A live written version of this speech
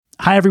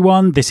Hi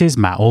everyone, this is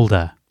Matt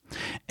Alder.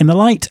 In the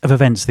light of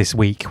events this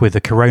week with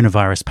the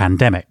coronavirus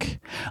pandemic,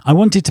 I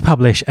wanted to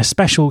publish a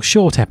special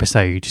short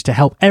episode to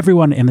help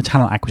everyone in the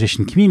talent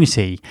acquisition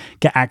community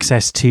get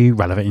access to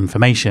relevant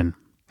information.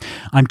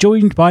 I'm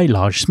joined by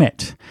Lars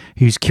Schmidt,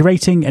 who's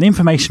curating an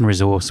information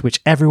resource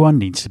which everyone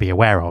needs to be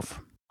aware of.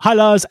 Hi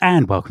Lars,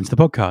 and welcome to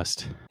the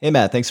podcast. Hey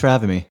Matt, thanks for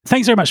having me.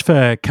 Thanks very much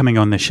for coming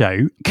on the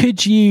show.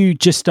 Could you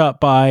just start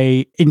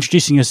by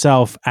introducing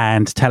yourself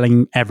and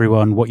telling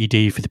everyone what you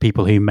do for the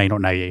people who may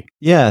not know you?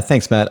 Yeah,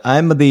 thanks Matt.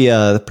 I'm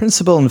the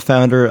principal and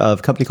founder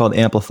of a company called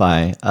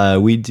Amplify.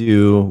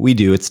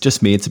 It's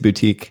just me, it's a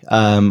boutique.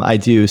 I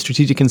do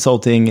strategic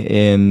consulting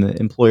in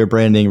employer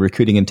branding,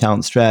 recruiting and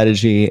talent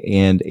strategy,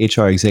 and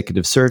HR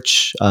executive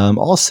search,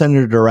 all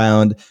centered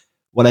around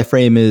what I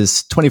frame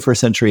is 21st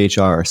century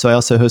HR. So I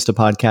also host a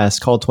podcast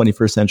called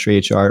 21st Century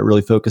HR. It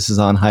really focuses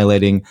on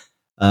highlighting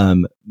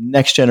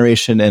next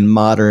generation and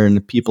modern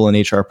people in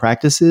HR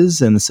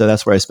practices. And so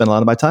that's where I spend a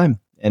lot of my time.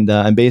 And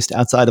I'm based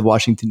outside of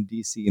Washington,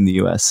 D.C. in the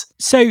U.S.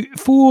 So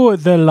for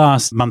the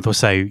last month or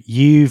so,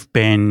 you've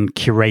been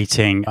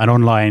curating an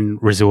online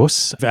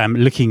resource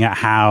looking at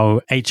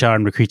how HR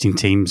and recruiting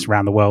teams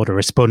around the world are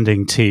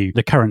responding to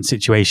the current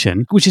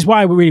situation, which is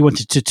why we really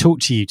wanted to talk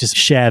to you, just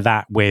share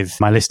that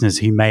with my listeners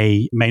who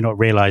may not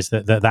realize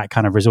that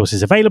kind of resource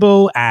is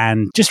available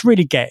and just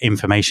really get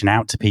information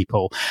out to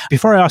people.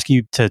 Before I ask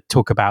you to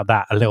talk about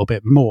that a little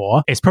bit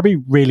more, it's probably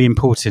really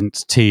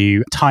important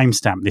to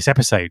timestamp this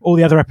episode. All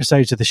the other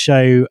episodes of the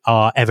show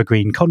are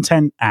evergreen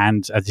content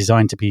and are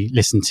designed to be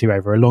listened to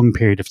over a long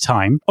period of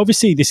time.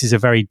 Obviously, this is a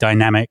very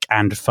dynamic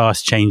and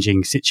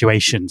fast-changing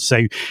situation.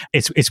 So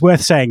it's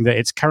worth saying that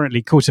it's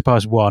currently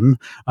 1:15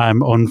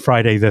 on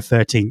Friday the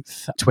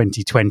 13th,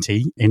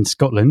 2020 in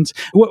Scotland.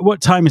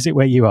 What time is it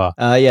where you are?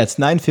 It's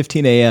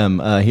 9:15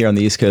 a.m. Here on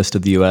the East Coast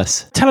of the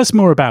U.S. Tell us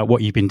more about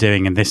what you've been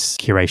doing in this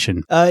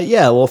curation.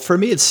 Well, for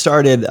me, it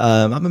started,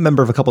 I'm a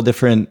member of a couple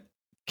different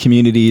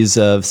communities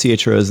of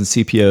CHROs and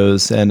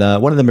CPOs,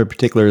 and one of them in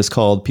particular is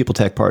called People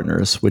Tech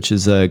Partners, which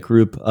is a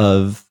group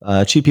of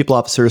chief people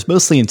officers,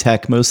 mostly in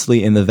tech,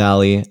 mostly in the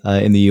Valley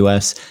in the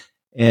US.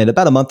 And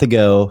about a month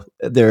ago,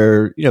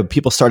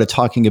 people started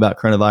talking about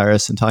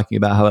coronavirus and talking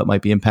about how it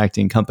might be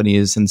impacting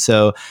companies. And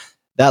so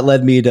that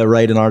led me to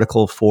write an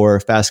article for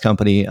Fast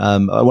Company.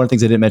 One of the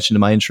things I didn't mention in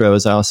my intro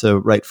is I also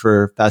write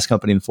for Fast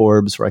Company and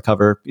Forbes, where I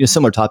cover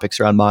similar topics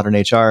around modern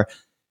HR.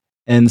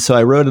 And so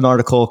I wrote an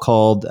article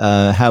called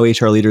How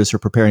HR Leaders Are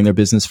Preparing Their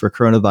Business for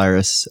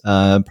Coronavirus,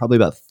 probably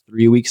about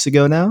 3 weeks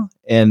ago now.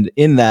 And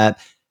in that,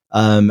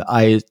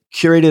 I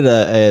curated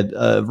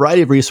a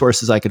variety of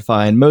resources I could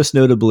find, most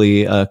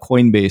notably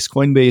Coinbase.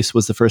 Coinbase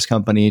was the first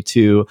company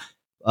to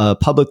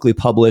publicly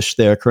publish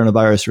their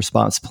coronavirus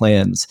response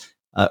plans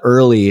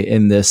early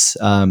in this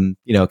kind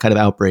of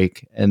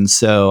outbreak. And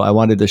so I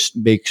wanted to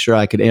make sure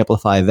I could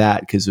amplify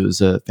that because it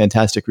was a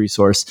fantastic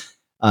resource.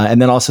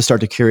 And then also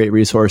start to curate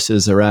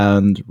resources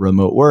around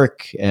remote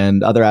work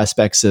and other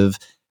aspects of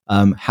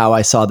how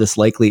I saw this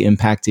likely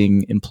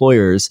impacting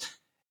employers.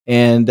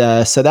 And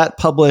so that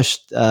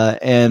published,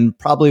 and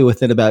probably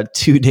within about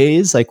 2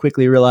 days, I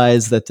quickly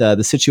realized that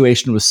the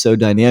situation was so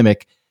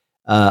dynamic,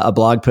 a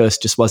blog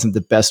post just wasn't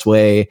the best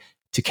way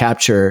to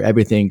capture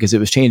everything because it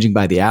was changing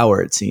by the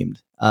hour, it seemed.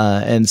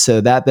 And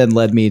so that then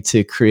led me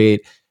to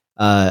create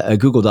a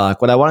Google Doc.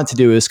 What I wanted to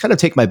do is kind of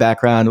take my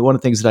background. One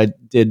of the things that I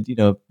did,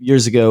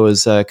 years ago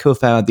was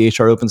co-found the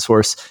HR open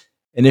source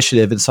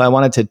initiative. And so I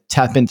wanted to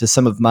tap into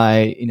some of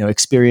my,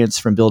 experience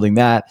from building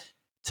that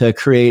to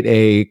create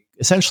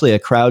essentially a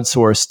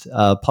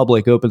crowdsourced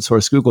public open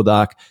source Google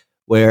Doc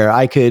where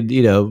I could,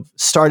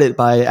 start it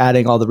by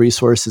adding all the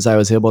resources I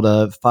was able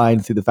to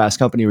find through the Fast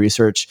Company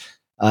research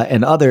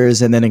and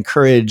others, and then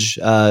encourage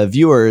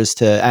viewers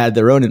to add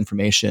their own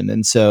information.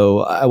 And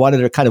so I wanted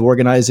to kind of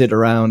organize it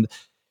around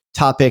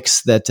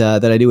topics that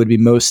I knew would be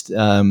most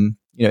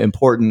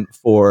important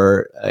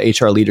for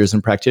HR leaders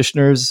and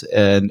practitioners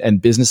and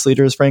business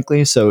leaders,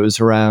 frankly. So it was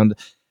around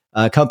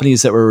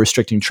companies that were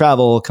restricting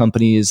travel,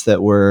 companies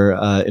that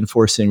were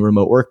enforcing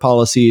remote work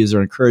policies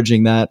or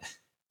encouraging that,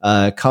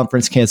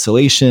 conference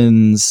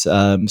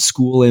cancellations,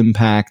 school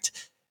impact.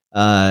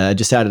 I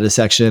just added a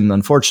section,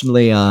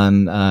 unfortunately,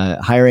 on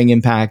hiring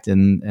impact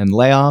and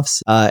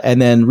layoffs,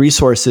 and then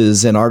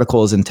resources and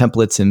articles and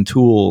templates and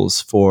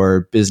tools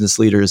for business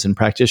leaders and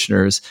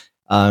practitioners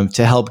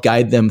to help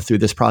guide them through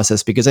this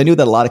process. Because I knew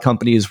that a lot of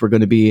companies were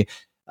going to be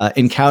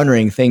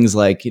encountering things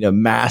like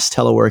mass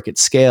telework at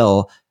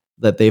scale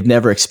that they've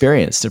never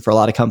experienced. And for a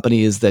lot of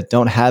companies that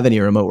don't have any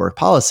remote work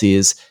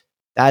policies,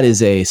 that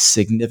is a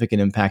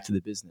significant impact to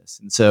the business.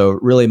 And so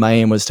really my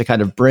aim was to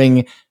kind of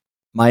bring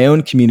my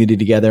own community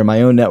together,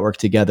 my own network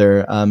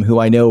together, who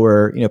I know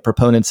were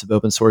proponents of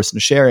open source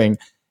and sharing,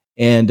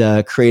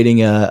 and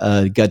creating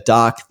a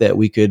doc that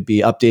we could be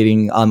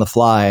updating on the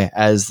fly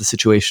as the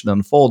situation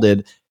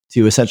unfolded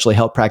to essentially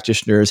help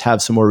practitioners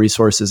have some more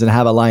resources and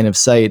have a line of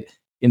sight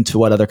into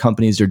what other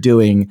companies are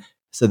doing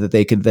so that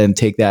they could then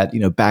take that,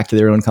 back to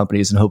their own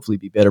companies and hopefully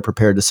be better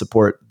prepared to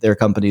support their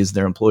companies,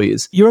 their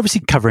employees. You're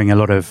obviously covering a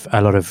lot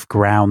of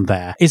ground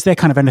there. Is there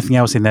kind of anything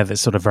else in there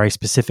that's sort of very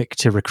specific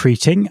to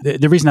recruiting?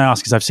 The reason I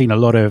ask is I've seen a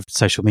lot of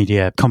social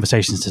media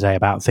conversations today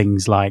about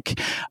things like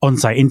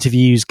on-site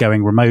interviews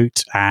going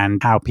remote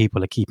and how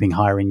people are keeping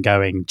hiring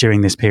going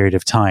during this period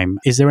of time.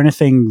 Is there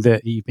anything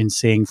that you've been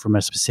seeing from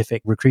a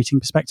specific recruiting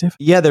perspective?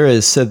 Yeah, there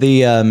is. So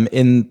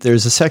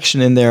there's a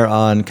section in there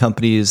on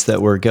companies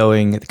that were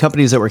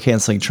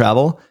canceling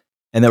travel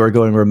and that were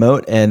going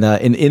remote. And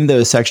in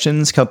those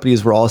sections,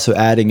 companies were also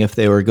adding if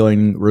they were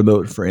going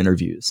remote for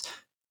interviews.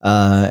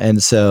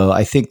 And so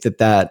I think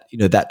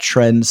that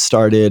trend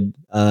started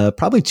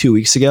probably 2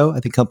 weeks ago. I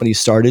think companies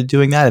started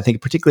doing that. I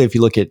think particularly if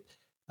you look at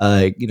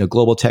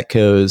global tech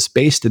cos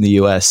based in the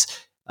US,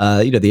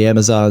 the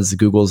Amazons, the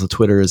Googles, the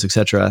Twitters, et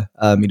cetera,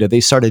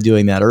 they started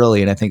doing that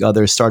early. And I think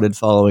others started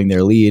following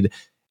their lead.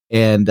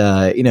 And,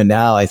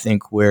 now I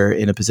think we're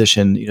in a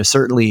position,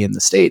 certainly in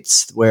the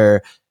States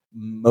where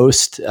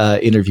most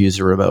interviews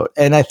are remote.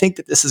 And I think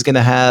that this is going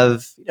to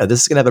have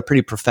a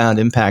pretty profound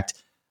impact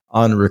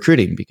on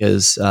recruiting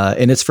because,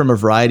 and it's from a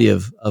variety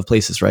of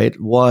places, right?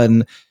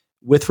 One,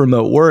 with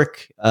remote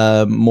work,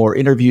 more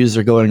interviews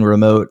are going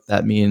remote.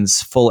 That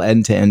means full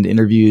end-to-end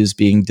interviews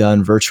being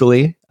done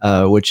virtually,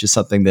 which is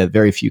something that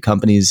very few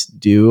companies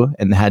do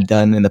and had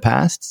done in the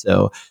past.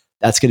 So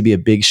that's going to be a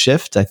big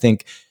shift. I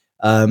think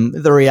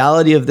the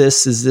reality of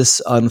this as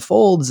this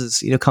unfolds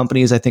is,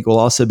 companies I think will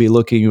also be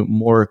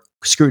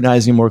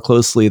scrutinizing more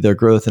closely their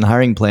growth and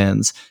hiring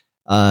plans,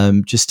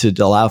 just to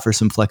allow for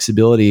some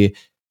flexibility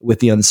with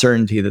the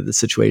uncertainty that the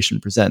situation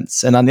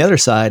presents. And on the other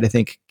side, I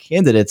think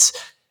candidates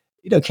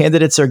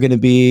are going to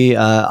be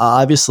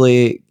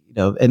obviously,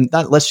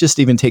 let's just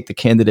even take the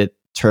candidate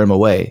term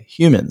away.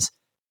 Humans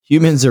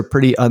are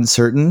pretty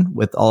uncertain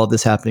with all of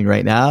this happening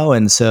right now.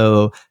 And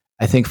so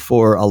I think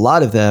for a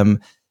lot of them,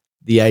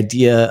 the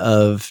idea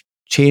of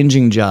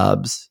changing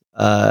jobs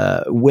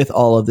with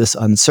all of this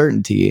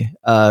uncertainty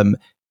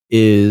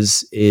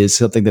is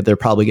something that they're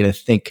probably going to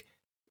think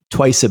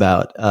twice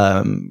about,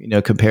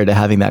 compared to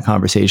having that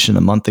conversation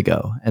a month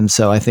ago. And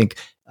so I think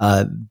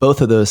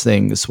both of those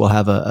things will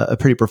have a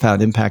pretty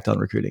profound impact on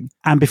recruiting.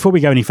 And before we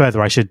go any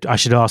further, I should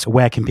ask,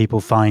 where can people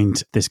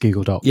find this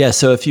Google Doc? Yeah,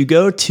 so if you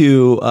go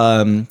to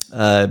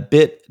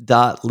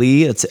bit.ly,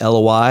 it's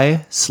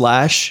LY /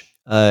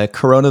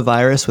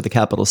 coronavirus with a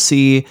capital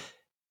C,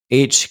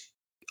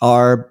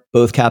 HR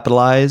both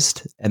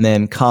capitalized, and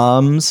then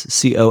comms,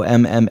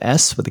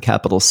 COMMS with a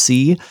capital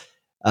C.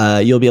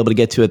 You'll be able to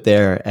get to it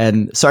there.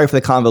 And sorry for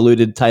the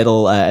convoluted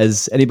title.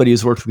 As anybody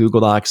who's worked with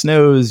Google Docs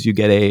knows, you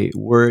get a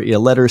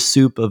letter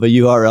soup of a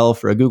URL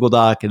for a Google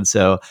Doc. And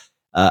so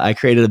I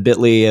created a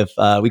bit.ly. If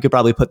we could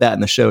probably put that in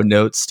the show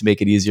notes to make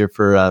it easier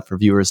for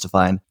viewers to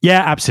find.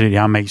 Yeah, absolutely.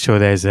 I'll make sure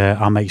there's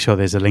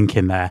a link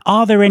in there.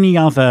 Are there any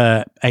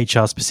other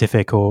HR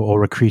specific or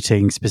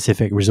recruiting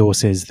specific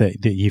resources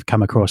that you've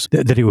come across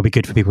that it would be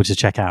good for people to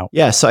check out?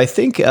 Yeah, so I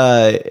think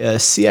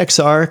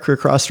CXR, Career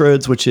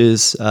Crossroads, which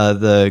is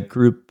the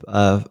group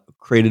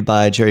created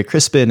by Jerry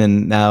Crispin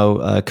and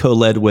now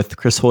co-led with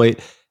Chris Hoyt.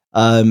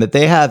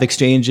 They have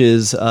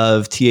exchanges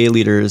of TA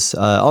leaders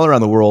all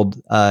around the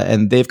world,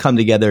 and they've come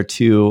together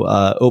to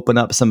open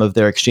up some of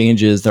their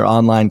exchanges, their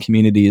online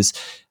communities,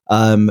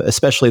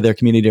 especially their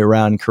community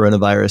around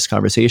coronavirus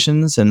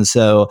conversations. And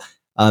so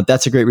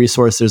that's a great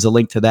resource. There's a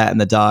link to that in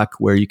the doc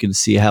where you can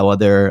see how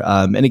other,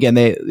 and again,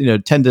 they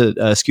tend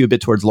to skew a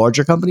bit towards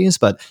larger companies,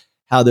 but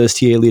how those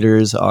TA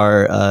leaders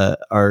are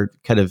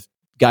kind of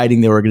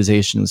guiding their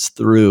organizations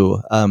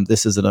through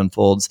this as it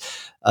unfolds.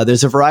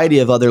 There's a variety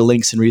of other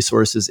links and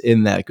resources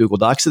in that Google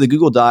Doc. So the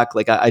Google Doc,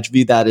 I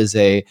view that as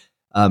a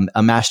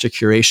master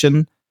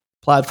curation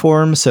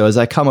platform. So as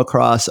I come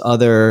across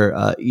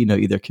other,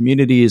 either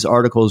communities,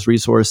 articles,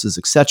 resources,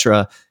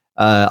 etc.,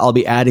 I'll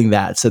be adding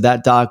that. So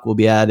that doc will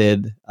be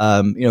added,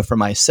 for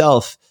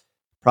myself,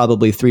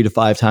 probably 3 to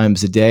 5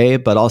 times a day,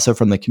 but also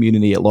from the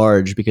community at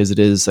large because it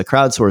is a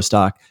crowdsourced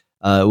doc.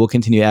 We'll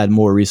continue to add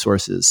more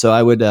resources. So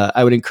I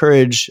would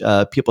encourage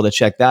people to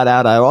check that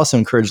out. I also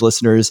encourage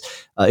listeners,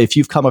 if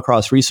you've come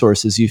across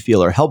resources you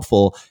feel are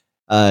helpful,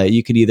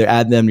 you can either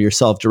add them to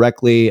yourself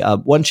directly.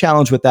 One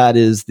challenge with that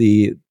is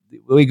the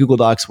way Google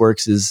Docs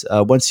works is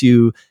once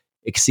you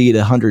exceed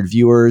 100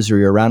 viewers or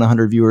you're around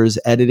 100 viewers,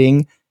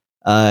 editing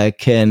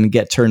can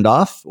get turned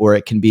off, or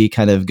it can be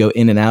kind of go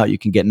in and out. You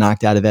can get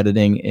knocked out of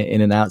editing in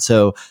and out.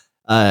 So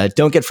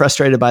don't get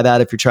frustrated by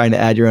that if you're trying to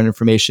add your own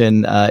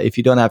information. If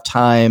you don't have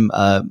time,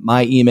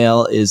 my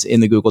email is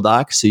in the Google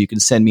Docs, so you can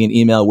send me an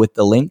email with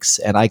the links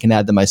and I can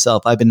add them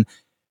myself. I've been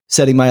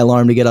setting my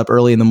alarm to get up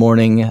early in the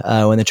morning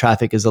when the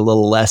traffic is a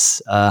little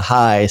less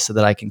high so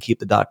that I can keep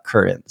the doc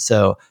current.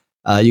 So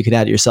you can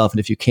add it yourself. And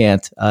if you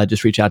can't,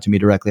 just reach out to me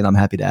directly and I'm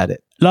happy to add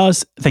it.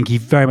 Lars, thank you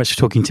very much for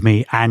talking to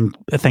me. And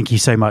thank you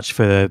so much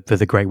for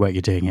the great work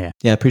you're doing here.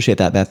 Yeah, I appreciate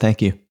that, Matt. Thank you.